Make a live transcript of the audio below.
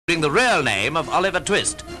using the real name of Oliver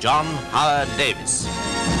Twist, John Howard Davis.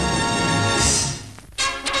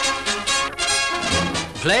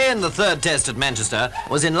 Play in the third test at Manchester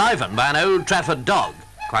was enlivened by an Old Trafford dog,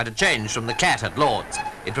 quite a change from the cat at Lord's.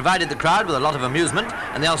 It provided the crowd with a lot of amusement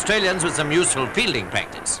and the Australians with some useful fielding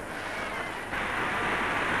practice.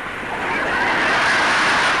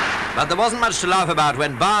 But there wasn't much to laugh about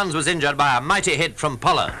when Barnes was injured by a mighty hit from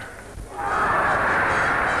Pollard.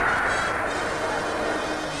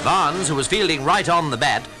 Barnes, who was fielding right on the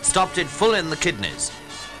bat, stopped it full in the kidneys.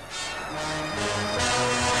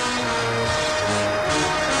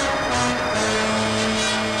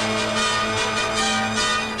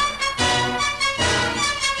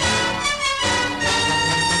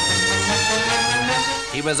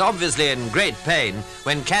 He was obviously in great pain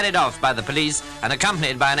when carried off by the police and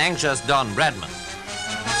accompanied by an anxious Don Bradman.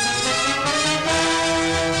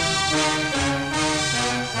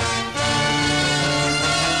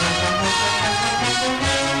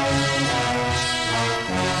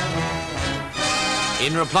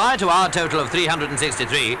 In reply to our total of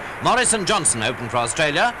 363, Morris and Johnson opened for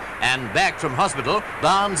Australia, and back from hospital,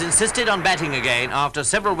 Barnes insisted on batting again after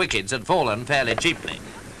several wickets had fallen fairly cheaply.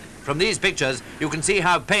 From these pictures, you can see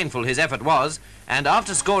how painful his effort was, and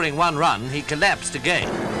after scoring one run, he collapsed again.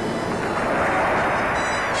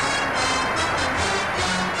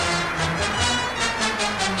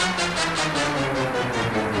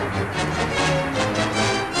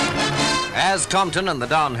 As Compton and the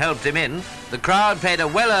Don helped him in, the crowd paid a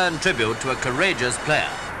well-earned tribute to a courageous player.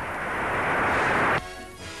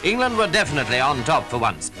 England were definitely on top for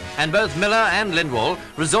once, and both Miller and Lindwall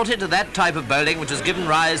resorted to that type of bowling which has given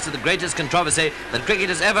rise to the greatest controversy that cricket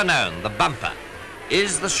has ever known, the bumper.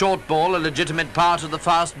 Is the short ball a legitimate part of the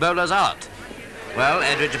fast bowler's art? Well,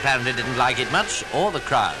 Edridge apparently didn't like it much, or the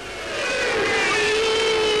crowd.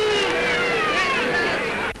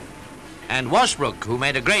 And Washbrook, who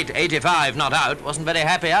made a great 85 not out, wasn't very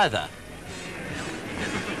happy either.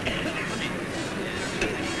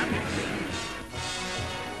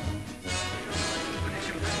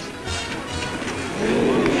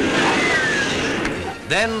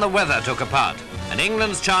 Then the weather took a part, and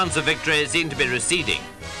England's chance of victory seemed to be receding.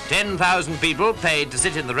 10,000 people paid to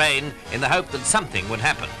sit in the rain in the hope that something would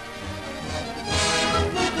happen.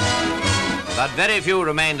 But very few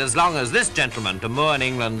remained as long as this gentleman to mourn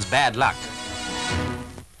England's bad luck.